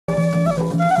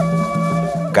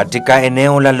Katika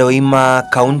eneo la Loima,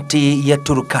 kaunti ya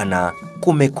Turkana,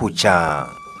 kumekucha.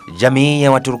 Jamii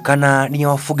ya Waturkana ni ya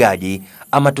wafugaji,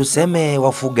 ama tuseme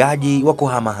wafugaji wa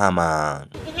kuhamahama.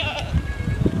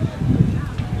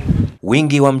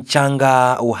 Wingi wa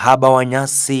mchanga, uhaba wa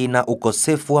nyasi na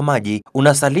ukosefu wa maji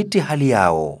unasaliti hali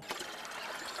yao.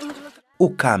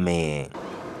 Ukame.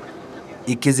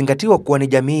 Ikizingatiwa kuwa ni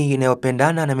jamii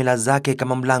inayopendana na mila zake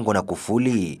kama mlango na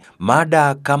kufuli,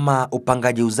 mada kama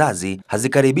upangaji uzazi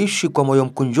hazikaribishi kwa moyo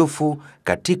mkunjufu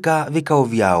katika vikao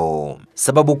vyao.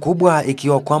 Sababu kubwa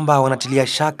ikiwa kwamba wanatilia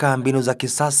shaka mbinu za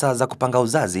kisasa za kupanga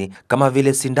uzazi kama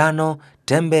vile sindano,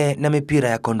 tembe na mipira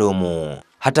ya kondomu.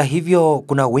 Hata hivyo,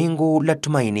 kuna wingu la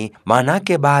tumaini,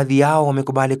 maanake baadhi yao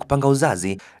wamekubali kupanga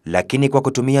uzazi, lakini kwa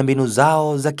kutumia mbinu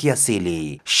zao za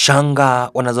kiasili, shanga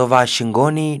wanazovaa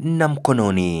shingoni na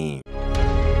mkononi.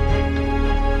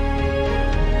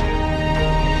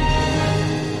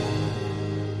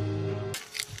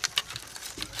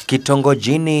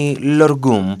 Kitongojini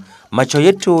Lorgum, macho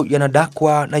yetu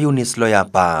yanadakwa na Eunice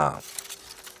Loyapa.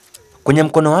 Kwenye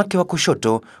mkono wake wa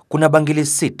kushoto kuna bangili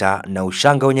 6 na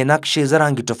ushanga wenye nakshi za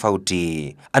rangi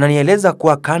tofauti. Ananieleza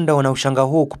kuwa kando na ushanga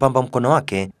huu kupamba mkono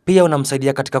wake, pia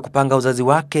unamsaidia katika kupanga uzazi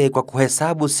wake kwa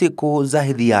kuhesabu siku za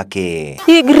hedhi yake.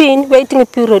 Hii green waiting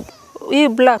period, hii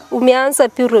black umeanza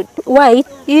period, white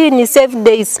hii ni safe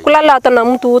days, kulala hata na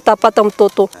mtu utapata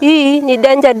mtoto. Hii ni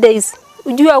danger days.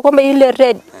 Ujua kwamba ile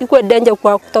red iko danger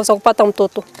kwa kutaweza kupata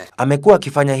mtoto. Amekuwa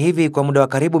akifanya hivi kwa muda wa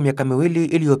karibu miaka 2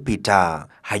 iliyopita.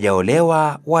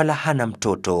 Hajaolewa wala hana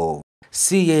mtoto.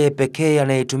 Si yeye pekee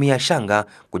anayetumia shanga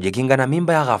kujikinga na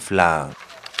mimba ya ghafla.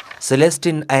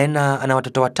 Celestine Aena ana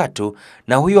watoto 3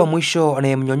 na huyu wa mwisho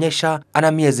anayemnyonyesha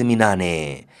ana miezi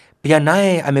 8. Pia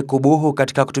naye amekubuhu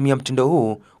katika kutumia mtindo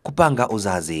huu kupanga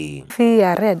uzazi.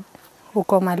 Fia red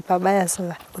uko mahali pabaya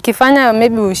sana. Ukifanya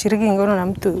maybe ushiriki ngono na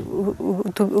mtu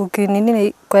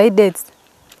ukinini kwa dates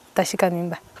utashika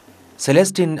mimba.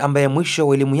 Celestine ambaye mwisho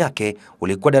wa elimu yake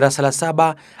ulikuwa darasa la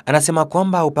 7 anasema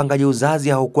kwamba upangaji uzazi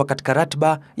haukuwa katika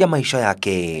ratiba ya maisha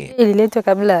yake. Ililetwa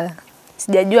kabla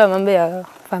sijajua mambo ya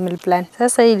family plan.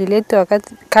 Sasa hii ililetwa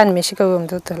wakati nimeshika huyo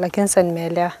mtoto, lakini sasa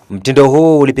nimeelewa. Mtindo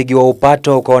huu ulipigiwa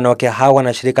upato kwa wanawake hawa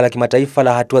na shirika la kimataifa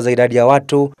la hatua za idadi ya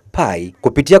watu PAI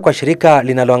kupitia kwa shirika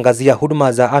linaloangazia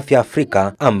huduma za afya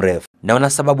Afrika AMREF, na wana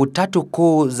sababu 3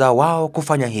 kuu za wao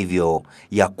kufanya hivyo.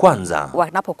 Ya kwanza,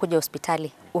 wanapokuja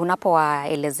hospitali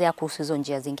unapowaelezea kuhusu hizo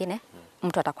njia zingine,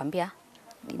 mtu atakwambia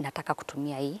nataka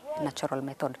kutumia hii natural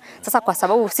method. Sasa kwa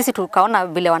sababu sisi tukaona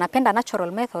vile wanapenda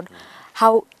natural method,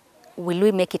 how will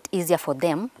we make it easier for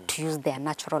them to use their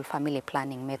natural family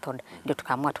planning method? Ndio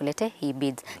tukaamua tulete hii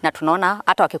beads. Na tunaona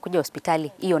hata wakikuja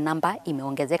hospitali hiyo namba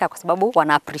imeongezeka kwa sababu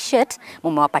wana appreciate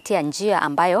mumewapatia njia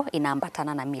ambayo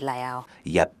inaambatana na mila yao.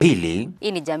 Ya pili,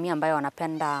 hii ni jamii ambayo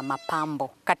wanapenda mapambo.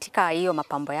 Katika hiyo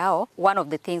mapambo yao, one of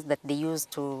the things that they use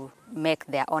to make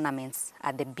their ornaments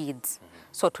are the beads.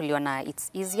 So tuliona it's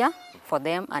easier for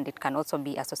them and it can also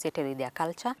be associated with their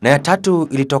culture. Na ya 3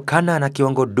 ilitokana na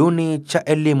kiwango duni cha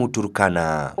elimu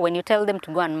Turkana. When you tell them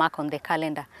to go and mark on the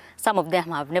calendar, some of them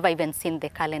have never even seen the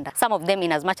calendar. Some of them,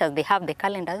 in as much as they have the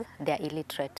calendars, they are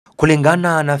illiterate.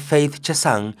 Kulingana na Faith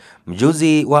Chesang,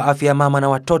 mjuzi wa afya ya mama na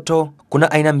watoto,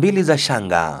 kuna aina 2 za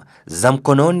shanga, za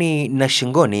mkononi na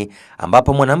shingoni,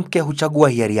 ambapo mwanamke huchagua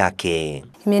hiari yake.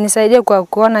 Imenisaidia kwa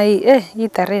kuona hii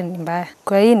tarehe ni mbaya,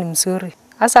 kwa hii ni mzuri.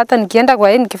 Hasa hata nikienda kwa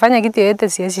hii nikifanya kitu yote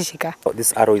siwezi shika.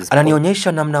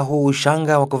 Ananionyesha namna huu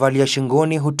ushanga wa kuvalia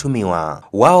shingoni hutumiwa.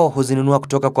 Wao huzinunua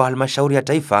kutoka kwa halmashauri ya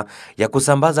taifa ya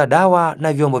kusambaza dawa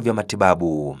na vyombo vya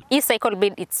matibabu. Hii cycle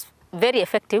bead, it's very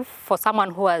effective for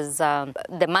someone who has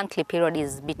the monthly period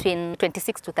is between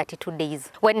 26 to 32 days.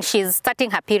 When she's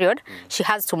starting her period, she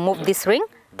has to move this ring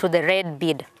to the red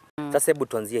bead. Sasa hebu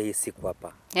tuanzie hii siku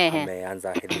hapa.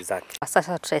 Ameanza hedhi zake.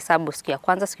 Sasa tutahesabu siku ya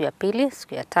kwanza, siku ya pili,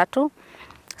 siku ya 3,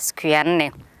 siku ya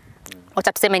 4.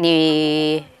 Wacha tuseme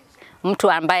ni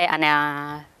mtu ambaye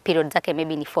ana period zake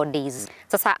maybe ni 4 days.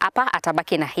 Sasa hapa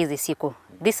atabaki na hizi siku.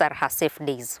 These are her safe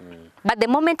days. But the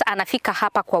moment anafika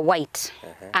hapa kwa white,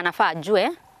 anafaa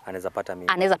ajue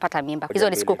anaweza pata mimba. Hizo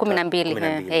ni siku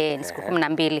 12. Ni siku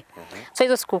 12. So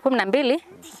hizo siku 12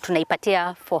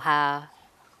 tunaipatia for her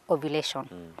ovulation.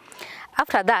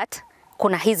 After that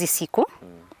kuna hizi siku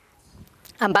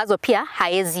ambazo pia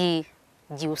haezi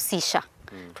jihusisha.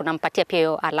 Tunampatia pia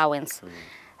hiyo allowance.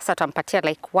 Sasa tunampatia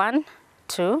like 1,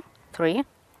 2, 3,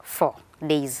 4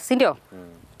 days. Si ndio?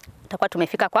 Tutakuwa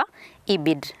tumefika kwa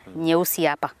ibid nyeusi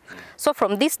hapa. So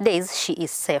from these days she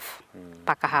is safe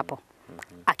paka hapo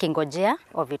akingojea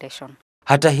ovulation.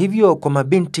 Hata hivyo, kwa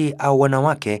mabinti au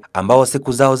wanawake ambao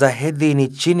siku zao za hedhi ni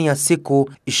chini ya siku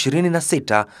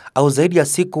 26 au zaidi ya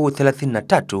siku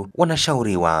 33,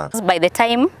 wanashauriwa. By the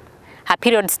time her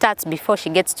period starts before she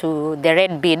gets to the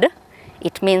red bead,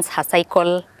 it means her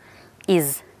cycle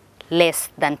is less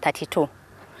than 32.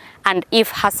 And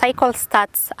if her cycle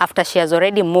starts after she has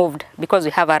already moved, because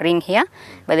we have a ring here,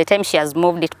 by the time she has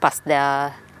moved it past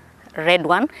the red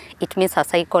one, it means her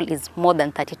cycle is more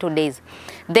than 32 days.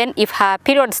 Then if her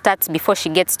period starts before she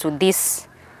gets to this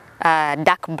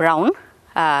dark brown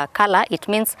color, it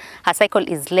means her cycle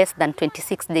is less than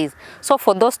 26 days. So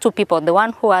for those two people, the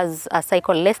one who has a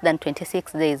cycle less than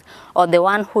 26 days or the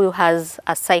one who has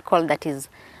a cycle that is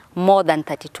more than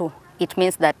 32, it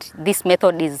means that this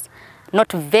method is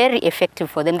not very effective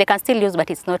for them. They can still use, but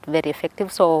it's not very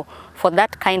effective. So for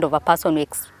that kind of a person,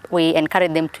 we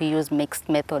encourage them to use mixed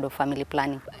method of family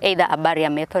planning, either a barrier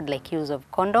method like use of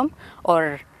condom,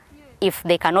 or if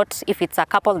they cannot, if it's a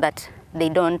couple that they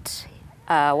don't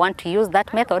want to use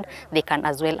that method, they can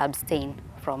as well abstain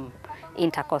from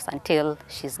intercourse until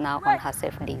she's now on her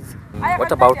safe days.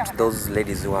 What about those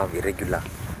ladies who have irregular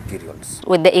periods?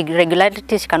 With the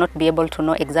irregularity, she cannot be able to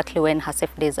know exactly when her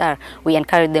safe days are. We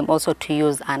encourage them also to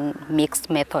use a mixed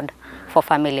method for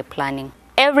family planning.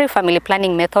 Every family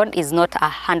planning method is not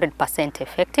 100%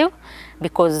 effective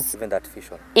because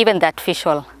even the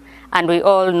artificial, and we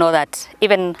all know that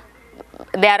even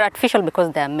they are artificial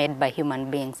because they are made by human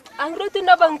beings.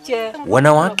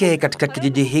 Wanawake katika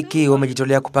kijiji hiki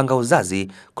wamejitolea kupanga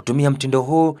uzazi kutumia mtindo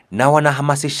huu na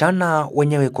wanahamasishana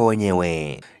wenyewe kwa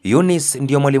wenyewe. Eunice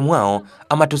ndio mwalimu wao,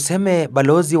 ama tuseme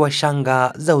balozi wa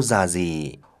Shanga za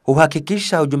Uzazi.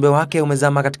 Huhakikisha ujumbe wake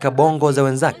umezama katika bongo za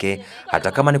wenzake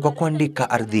hata kama ni kwa kuandika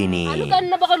ardhini.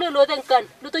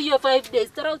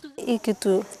 Hii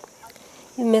kitu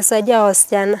imesaidia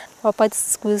wasichana wapate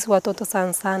siku hizi watoto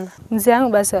sana. Mzee wangu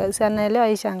basi anaelewa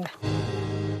hii shanga.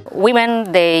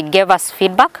 Women, they gave us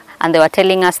feedback and they were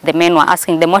telling us, the men were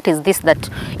asking them, what is this that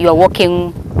you are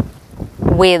walking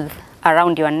with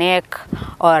around your neck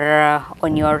or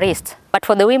on your wrist? But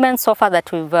for the women so far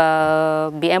that we've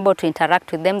been able to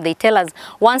interact with them, they tell us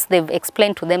once they've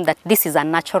explained to them that this is a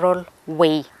natural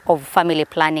way of family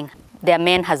planning, their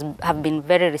men have been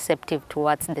very receptive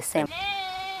towards the same.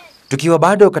 Tukiwa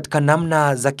bado katika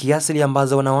namna za kiasili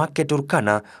ambazo wanawake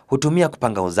Turkana hutumia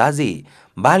kupanga uzazi,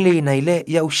 mbali na ile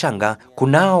ya ushanga,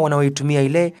 kunao wanaoitumia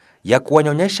ile ya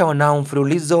kuwanyonyesha wanao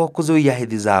mfululizo kuzuia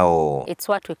hedhi zao. It's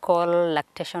what we call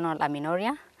lactational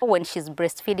amenorrhea. When she's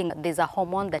breastfeeding, there's a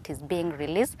hormone that is being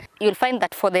released. You'll find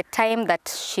that for the time that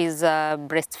she's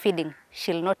breastfeeding,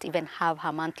 she'll not even have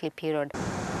her monthly period.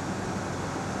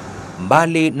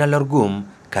 Mbali na Lorgum,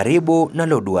 karibu na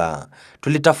Lodwa,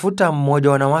 tulitafuta mmoja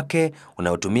wa wanawake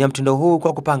unaotumia mtindo huu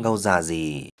kwa kupanga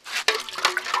uzazi.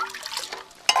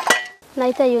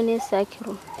 Naitwa Eunice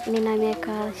Akiru. Nina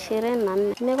miaka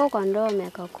 24. Niko kwa ndoa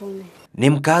miaka 10. Ni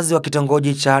mkazi wa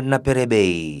kitongoji cha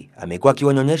Naperebei. Amekuwa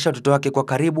akiwanyonyesha watoto wake kwa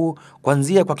karibu,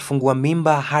 kuanzia kwa kifungua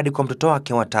mimba hadi kwa mtoto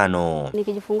wake wa 5.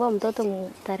 Nikijifungua mtoto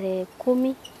tarehe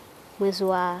 10 mwezi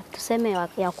wa tuseme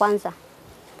ya kwanza.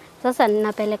 Sasa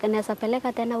naweza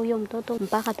peleka tena huyo mtoto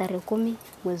mpaka tarehe 10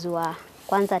 mwezi wa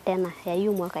kwanza tena ya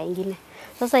hiyo mwaka ingine.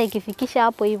 Sasa ikifikisha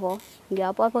hapo hivyo, ndio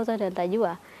hapo sasa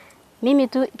nitajua mimi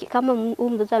tu kama huyu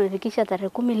mtoto amefikisha tarehe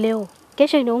 10 leo,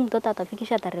 kesho ndio huyu mtoto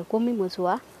atafikisha tarehe 10 mwezi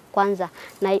wa kwanza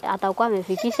na atakuwa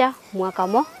amefikisha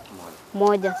mwaka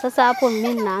moja. Sasa hapo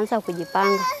mimi naanza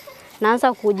kujipanga.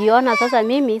 Naanza kujiona sasa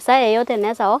mimi saa yote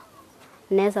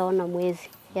naweza ona mwezi,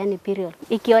 yani period.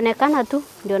 Ikionekana tu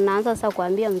ndio naanza sasa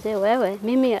kuambia mzee, wewe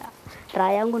mimi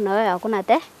raha yangu na wewe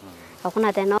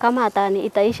hakuna tena. Kama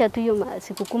itaisha tu hiyo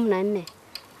siku 14,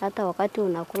 hata wakati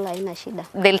unakula haina shida.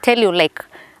 They'll tell you like,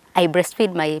 I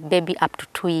breastfeed my baby up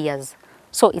to 2 years.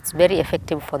 So it's very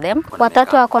effective for them.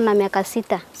 Watatu wako na miaka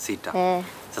 6.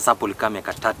 Sasa hapo ulikaa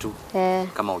miaka 3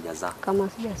 kama hujazaa. Kama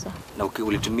sijazaa. Na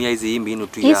ulitumia hizi mbinu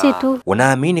tu ya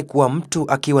wanaamini kuwa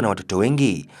mtu akiwa na watoto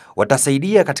wengi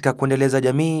watasaidia katika kuendeleza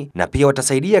jamii na pia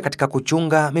watasaidia katika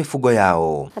kuchunga mifugo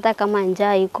yao. Hata kama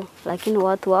njaa iko, lakini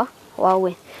watu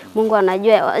wawe. Mungu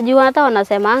anajua, hata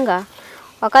wanasemanga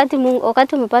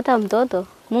wakati umepata mtoto,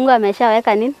 Mungu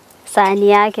ameshaweka nini? Sahani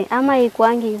yake, ama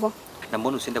ikuangi hivyo. Na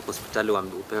mbona usiende kwa hospitali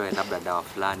upewe labda dawa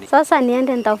fulani? Sasa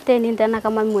niende nitafute nini tena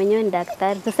kama mimi mwenyewe ni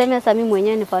daktari? Tuseme sasa mimi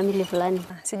mwenyewe ni family fulani.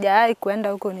 Sijawahi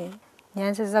kwenda huko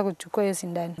nianze sasa kuchukua hiyo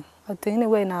sindano. Watu wengine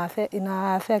huwa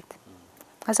ina affect.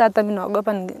 Sasa hata mimi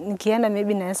naogopa nikienda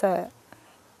maybe naweza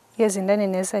hiyo sindano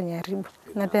inaweza niharibu.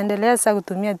 Napendelea sasa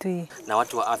kutumia tu hii. Na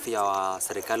watu wa afya wa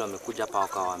serikali wamekuja hapa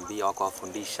wakawaambia,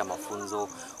 wakawafundisha mafunzo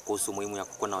kuhusu muhimu ya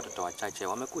kuwa na watoto wachache,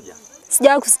 wamekuja?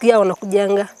 Sija kusikia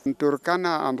wanakujanga.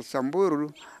 Turkana and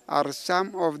Samburu are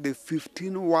some of the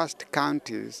 15 worst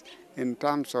counties in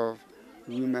terms of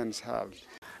women's health.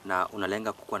 Na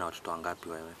unalenga kukuwa na watoto wangapi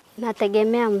wewe?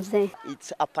 Nategemea mzee.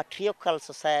 It's a patriarchal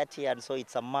society, and so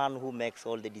it's a man who makes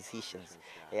all the decisions.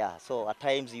 Yeah, so at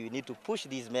times you need to push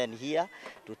these men here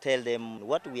to tell them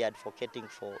what we are advocating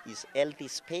for is healthy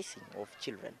spacing of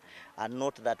children, and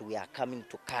not that we are coming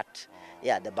to cut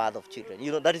the birth of children.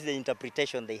 You know, that is the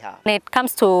interpretation they have. When it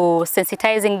comes to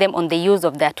sensitizing them on the use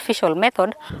of the artificial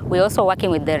method, we're also working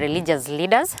with the religious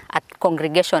leaders at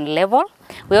congregation level.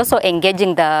 We're also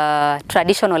engaging the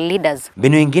traditional leaders.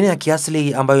 Mbinu nyingine ya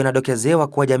kiasili ambayo inadokezewa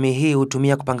kwa jamii hii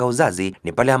hutumia kupanga uzazi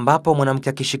ni pale ambapo mwanamke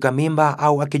akishika mimba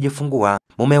au akijifungua,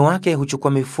 mume wake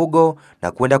huchukua mifugo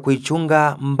na kwenda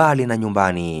kuichunga mbali na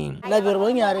nyumbani.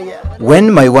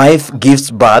 When my wife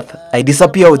gives birth, I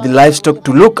disappear with the livestock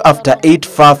to look after it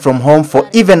far from home for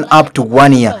even up to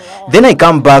 1 year. Then I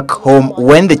come back home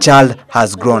when the child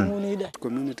has grown.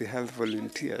 Community health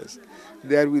volunteers,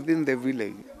 they are within the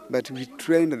village, but we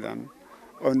train them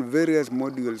on various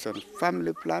modules on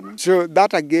family planning. So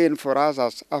that again for us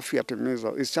as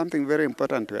yafuatayo is something very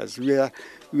important to us. We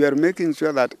are making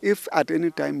sure that if at any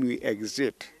time we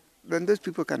exit, then those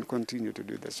people can continue to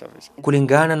do the service.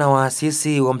 Kulingana na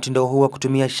waasisi wa mtindo huu wa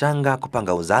kutumia shanga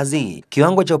kupanga uzazi,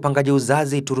 kiwango cha upangaji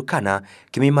uzazi Turkana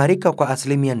kimeimarika kwa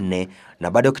 4%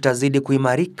 na bado kitazidi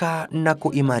kuimarika na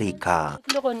kuimarika.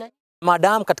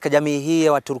 Madam, katika jamii hii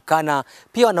ya Turkana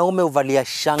pia wanaume huvalia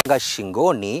shanga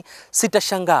shingoni.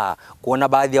 Sitashangaa kuona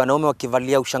baadhi ya wanaume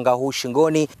wakivalia ushanga huu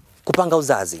shingoni kupanga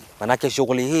uzazi. Manake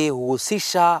shughuli hii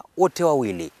huhusisha wote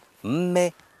wawili,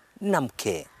 mme na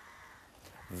mke.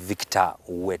 Victor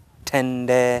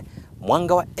Wetende,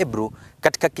 Mwanga wa Ebru,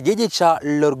 katika kijiji cha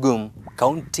Lorgum,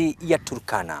 kaunti ya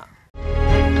Turkana.